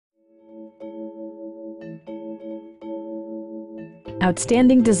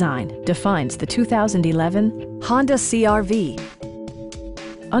Outstanding design defines the 2011 Honda CR-V.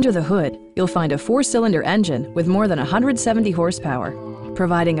 Under the hood, you'll find a 4-cylinder engine with more than 170 horsepower,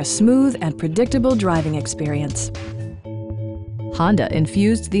 providing a smooth and predictable driving experience. Honda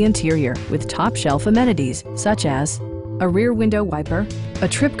infused the interior with top-shelf amenities such as a rear window wiper, a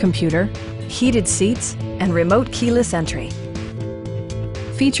trip computer, heated seats, and remote keyless entry.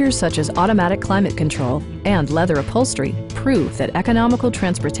 Features such as automatic climate control and leather upholstery prove that economical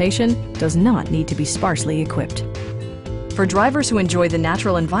transportation does not need to be sparsely equipped. For drivers who enjoy the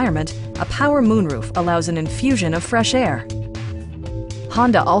natural environment, a power moonroof allows an infusion of fresh air.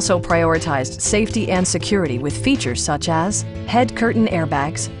 Honda also prioritized safety and security with features such as head curtain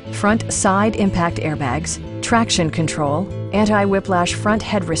airbags, front side impact airbags, traction control, anti-whiplash front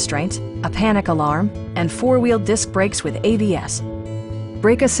head restraints, a panic alarm, and 4-wheel disc brakes with ABS.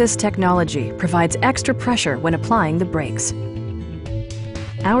 Brake Assist technology provides extra pressure when applying the brakes.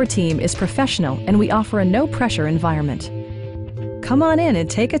 Our team is professional and we offer a no-pressure environment. Come on in and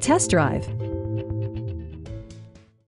take a test drive.